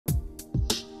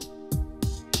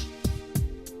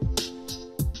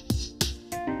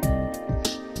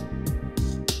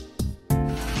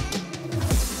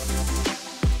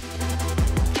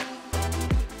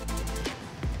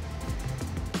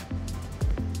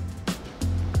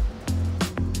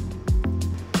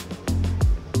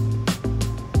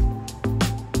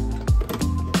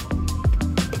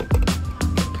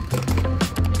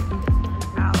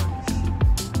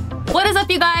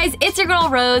guys, it's your girl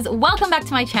Rose. Welcome back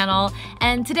to my channel,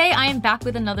 and today I am back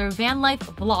with another van life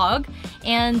vlog.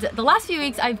 And the last few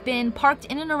weeks I've been parked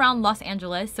in and around Los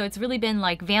Angeles, so it's really been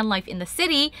like van life in the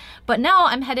city. But now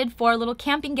I'm headed for a little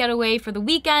camping getaway for the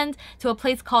weekend to a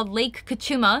place called Lake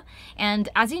Cachuma. And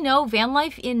as you know, van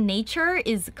life in nature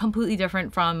is completely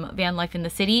different from van life in the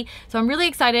city. So I'm really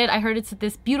excited. I heard it's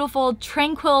this beautiful,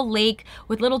 tranquil lake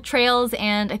with little trails,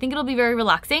 and I think it'll be very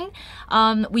relaxing.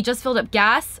 We just filled up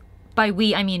gas. By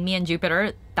we, I mean me and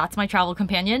Jupiter. That's my travel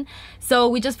companion. So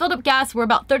we just filled up gas. We're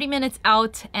about 30 minutes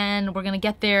out, and we're gonna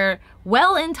get there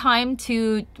well in time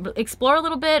to explore a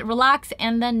little bit, relax,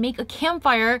 and then make a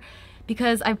campfire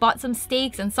because I bought some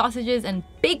steaks and sausages and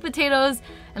baked potatoes,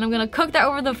 and I'm gonna cook that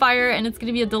over the fire, and it's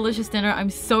gonna be a delicious dinner. I'm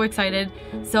so excited.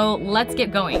 So let's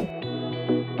get going.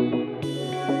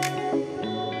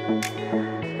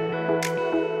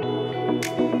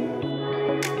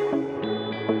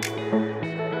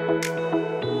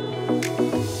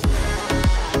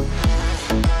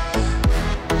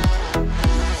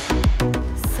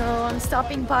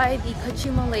 Stopping by the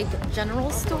Cachuma Lake General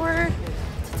Store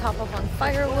to top up on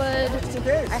firewood.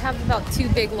 I have about 2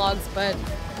 big logs, but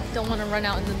don't want to run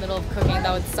out in the middle of cooking.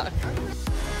 That would suck.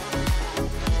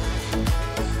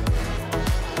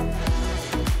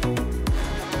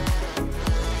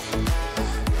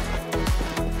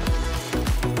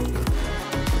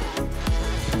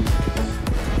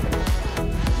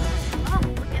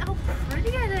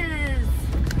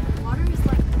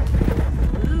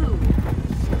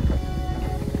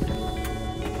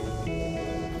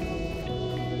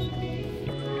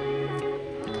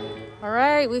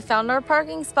 Alright, we found our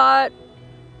parking spot,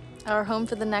 our home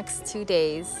for the next 2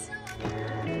 days.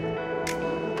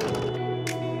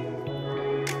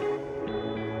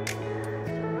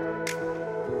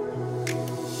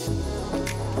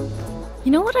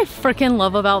 You know what I freaking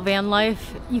love about van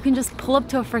life? You can just pull up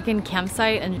to a freaking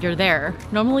campsite and you're there.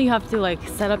 Normally you have to like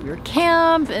set up your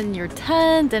camp and your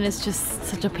tent, and it's just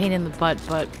such a pain in the butt,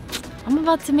 but I'm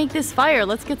about to make this fire.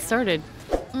 Let's get started.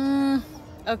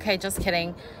 Okay, just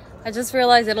kidding. I just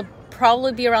realized it'll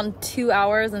probably be around 2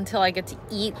 hours until I get to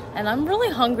eat, and I'm really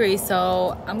hungry,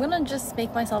 so I'm gonna just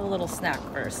make myself a little snack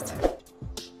first.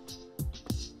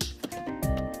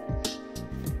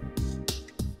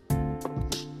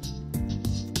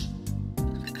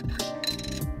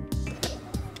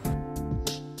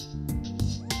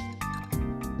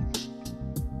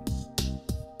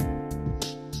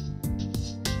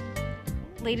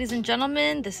 Ladies and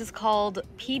gentlemen, this is called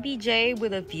PBJ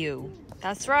with a view.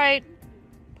 That's right,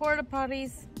 porta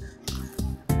potties.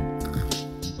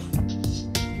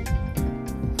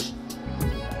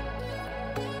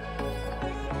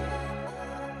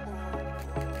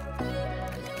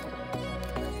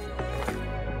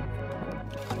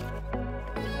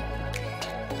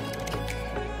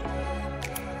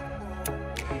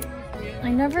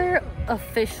 I never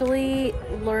officially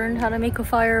learned how to make a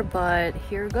fire, but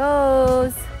here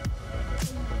goes.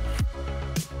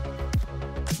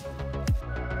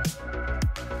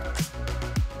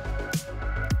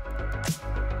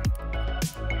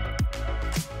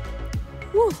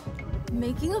 Whew.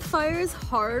 Making a fire is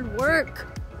hard work,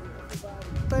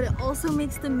 but it also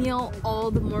makes the meal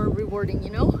all the more rewarding,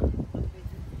 you know?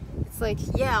 It's like,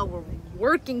 yeah, we're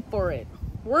working for it,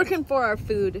 working for our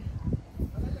food.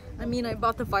 I mean, I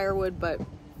bought the firewood, but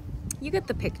you get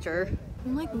the picture.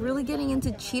 I'm like really getting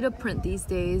into cheetah print these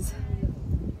days.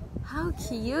 How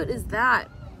cute is that?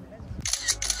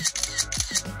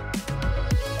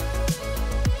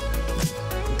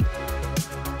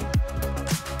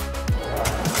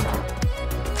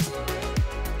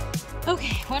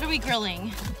 Okay, what are we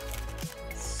grilling?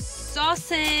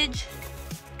 Sausage,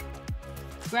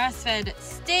 grass-fed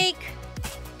steak,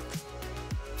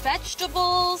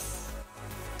 vegetables.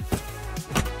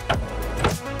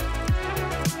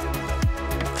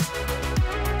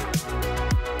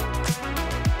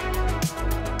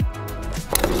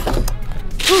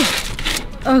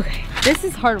 Okay, this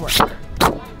is hard work.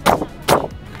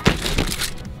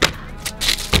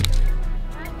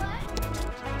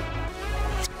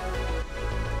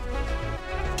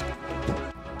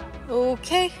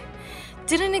 Okay,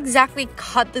 didn't exactly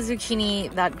cut the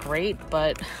zucchini that great,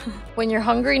 but when you're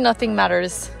hungry, nothing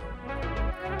matters.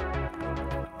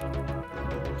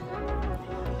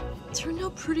 Turned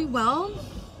out pretty well.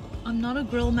 I'm not a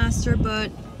grill master,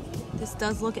 but this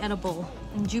does look edible.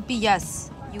 And Jupy, yes,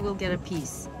 you will get a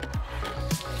piece.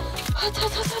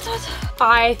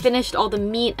 I finished all the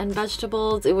meat and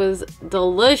vegetables. It was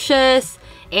delicious.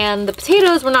 And the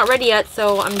potatoes were not ready yet,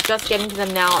 so I'm just getting to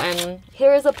them now. And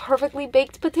here is a perfectly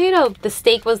baked potato. The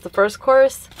steak was the first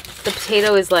course. The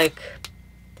potato is like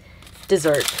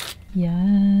dessert.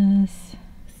 Yes,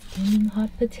 steaming hot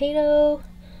potato.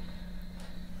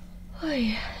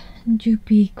 Oy,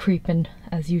 Joopy creeping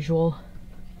as usual.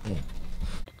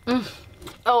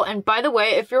 Oh, and by the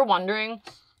way, if you're wondering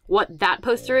what that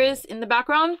poster is in the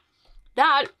background,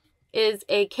 that is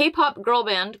a K-pop girl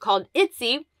band called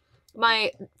ITZY.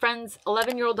 My friend's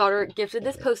 11-year-old daughter gifted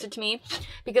this poster to me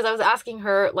because I was asking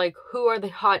her, like, who are the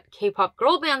hot K-pop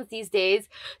girl bands these days,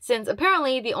 since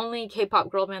apparently the only K-pop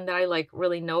girl band that I like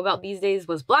really know about these days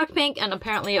was Blackpink, and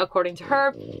apparently according to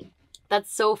her,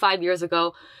 that's so 5 years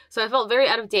ago. So I felt very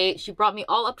out of date. She brought me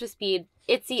all up to speed.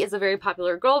 ITZY is a very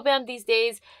popular girl band these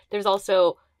days. There's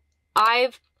also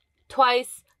IVE,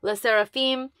 Twice, LE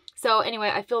SSERAFIM. So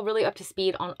anyway, I feel really up to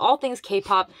speed on all things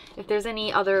K-pop. If there's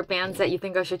any other bands that you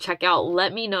think I should check out,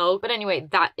 let me know. But anyway,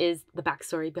 that is the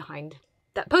backstory behind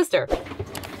that poster.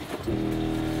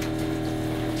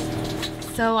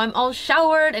 So I'm all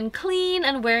showered and clean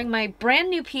and wearing my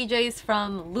brand new PJs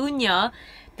from Lunya.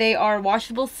 They are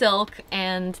washable silk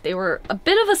and they were a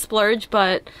bit of a splurge,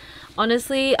 but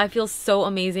honestly, I feel so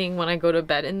amazing when I go to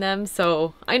bed in them.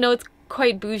 So I know it's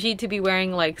quite bougie to be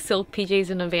wearing like silk PJs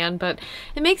in a van, but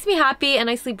it makes me happy and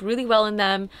I sleep really well in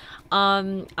them.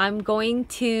 I'm going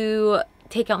to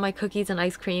take out my cookies and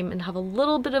ice cream and have a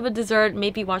little bit of a dessert,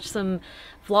 maybe watch some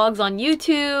vlogs on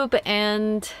YouTube,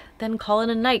 and then call it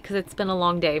a night because it's been a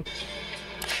long day.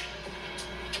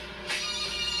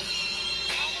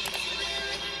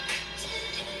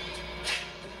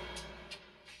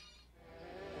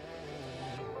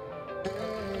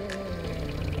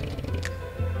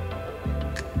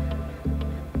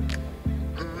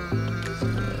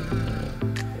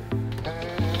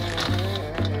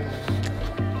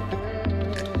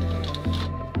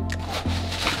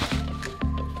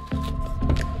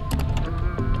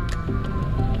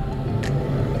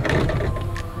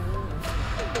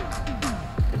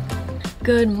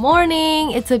 Good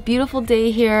morning! It's a beautiful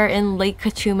day here in Lake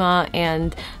Cachuma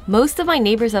and most of my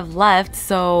neighbors have left,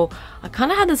 so I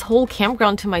kind of had this whole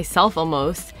campground to myself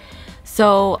almost.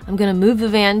 So I'm gonna move the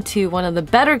van to one of the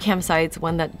better campsites,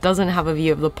 one that doesn't have a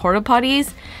view of the porta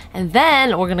potties, and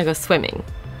then we're gonna go swimming.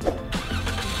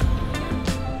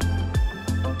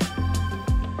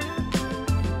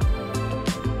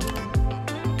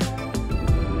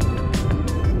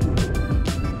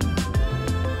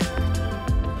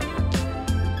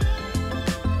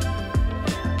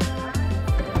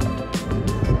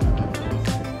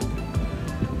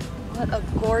 What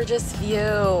a gorgeous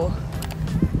view.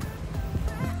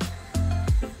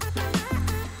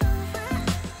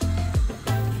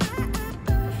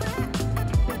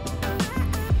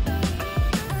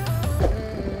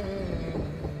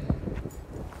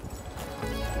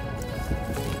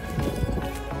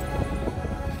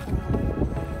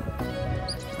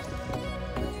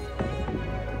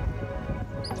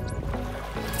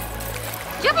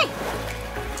 Jumping!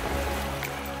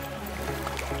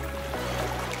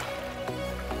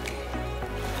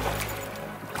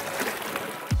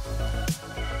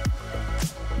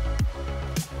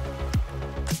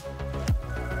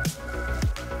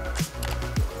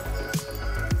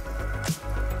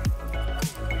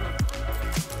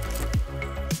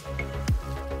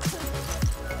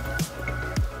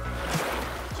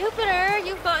 Jupiter,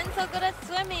 you've gotten so good at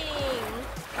swimming.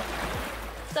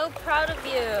 So proud of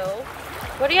you.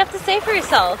 What do you have to say for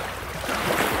yourself?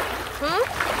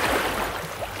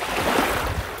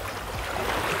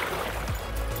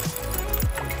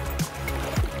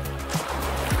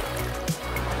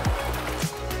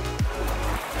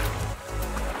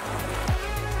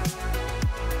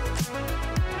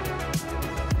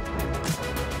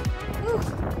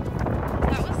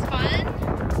 That was fun.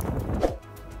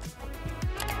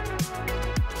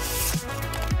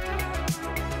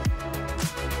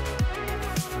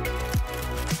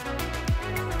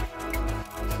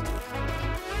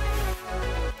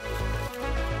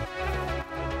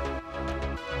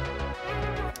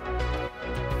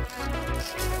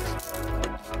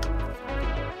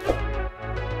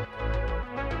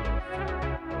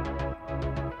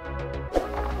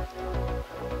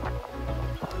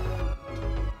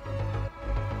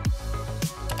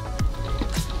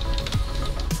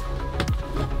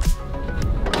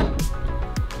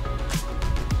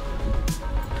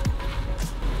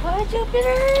 Hi,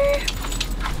 Jupiter!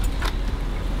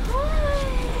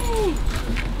 Hi!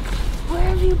 Where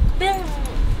have you been?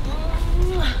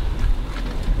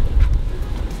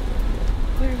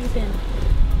 Where have you been?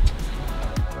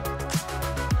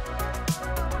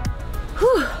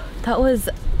 Whew! That was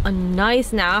a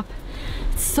nice nap.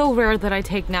 It's so rare that I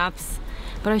take naps,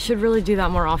 but I should really do that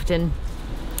more often.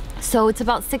 So it's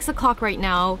about 6 o'clock right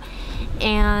now,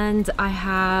 and I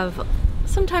have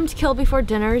some time to kill before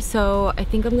dinner, so I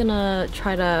think I'm gonna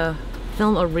try to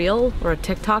film a reel or a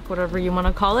TikTok, whatever you want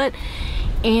to call it,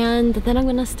 and then I'm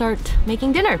gonna start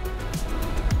making dinner.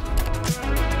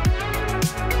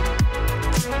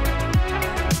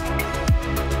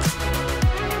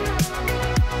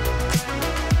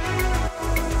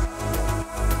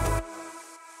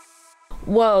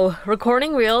 Whoa,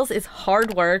 recording reels is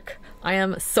hard work. I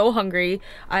am so hungry.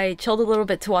 I chilled a little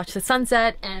bit to watch the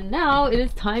sunset, and now it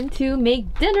is time to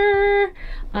make dinner.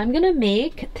 I'm gonna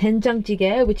make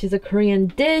된장찌개, which is a Korean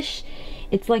dish.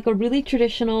 It's like a really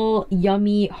traditional,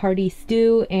 yummy, hearty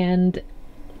stew, and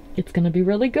it's gonna be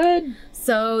really good.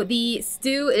 So the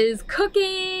stew is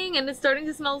cooking, and it's starting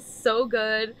to smell so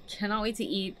good. Cannot wait to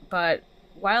eat, but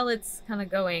while it's kind of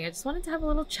going, I just wanted to have a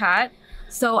little chat.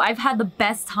 So I've had the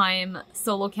best time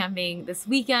solo camping this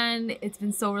weekend. It's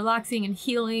been so relaxing and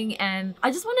healing, and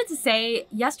I just wanted to say,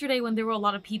 yesterday when there were a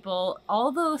lot of people,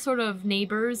 all the sort of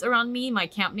neighbors around me, my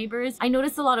camp neighbors, I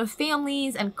noticed a lot of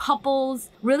families and couples,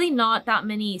 really not that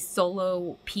many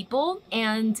solo people,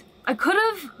 and I could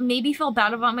have maybe felt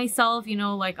bad about myself, you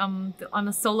know, like I'm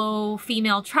a solo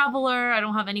female traveler, I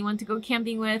don't have anyone to go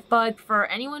camping with. But for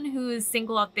anyone who is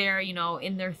single out there, you know,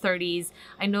 in their 30s,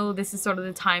 I know this is sort of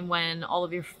the time when all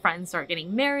of your friends start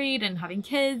getting married and having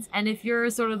kids. And if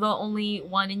you're sort of the only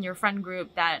one in your friend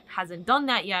group that hasn't done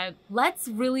that yet, let's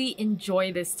really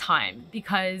enjoy this time,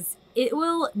 because it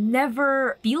will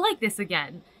never be like this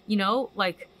again, you know,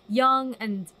 like young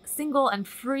and single and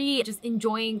free, just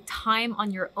enjoying time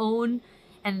on your own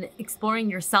and exploring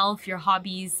yourself, your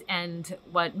hobbies, and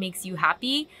what makes you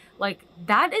happy. Like,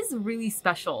 that is really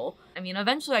special. I mean,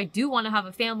 eventually I do want to have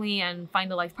a family and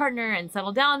find a life partner and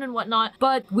settle down and whatnot,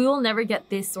 but we will never get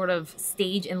this sort of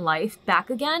stage in life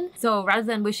back again. So rather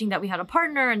than wishing that we had a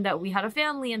partner and that we had a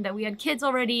family and that we had kids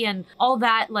already and all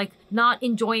that, like not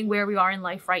enjoying where we are in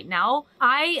life right now,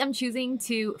 I am choosing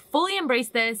to fully embrace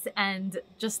this and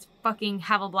just fucking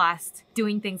have a blast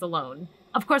doing things alone.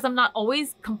 Of course, I'm not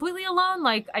always completely alone.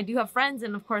 Like, I do have friends,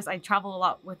 and of course I travel a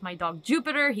lot with my dog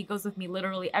Jupiter. He goes with me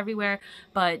literally everywhere,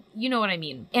 but you know what I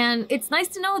mean. And it's nice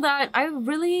to know that I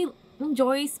really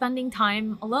enjoy spending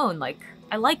time alone. Like,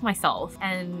 I like myself,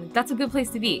 and that's a good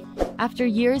place to be. After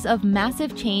years of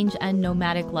massive change and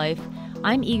nomadic life,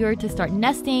 I'm eager to start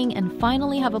nesting and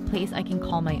finally have a place I can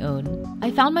call my own. I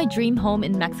found my dream home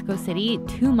in Mexico City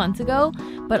 2 months ago,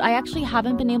 but I actually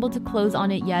haven't been able to close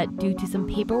on it yet due to some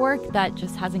paperwork that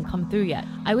just hasn't come through yet.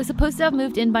 I was supposed to have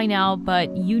moved in by now,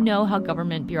 but you know how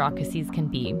government bureaucracies can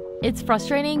be. It's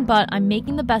frustrating, but I'm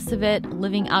making the best of it,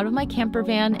 living out of my camper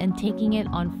van and taking it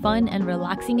on fun and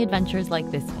relaxing adventures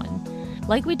like this one.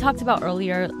 Like we talked about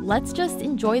earlier, let's just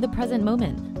enjoy the present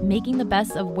moment, making the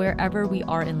best of wherever we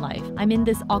are in life. I'm in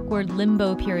this awkward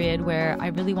limbo period where I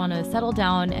really want to settle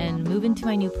down and move into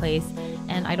my new place,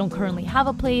 and I don't currently have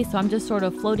a place, so I'm just sort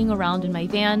of floating around in my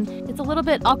van. It's a little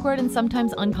bit awkward and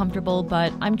sometimes uncomfortable,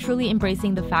 but I'm truly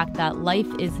embracing the fact that life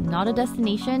is not a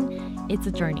destination, it's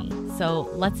a journey. So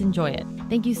let's enjoy it.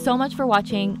 Thank you so much for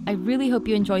watching. I really hope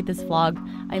you enjoyed this vlog.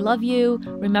 I love you.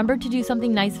 Remember to do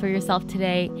something nice for yourself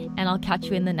today, and I'll catch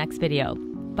you in the next video.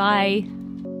 Bye.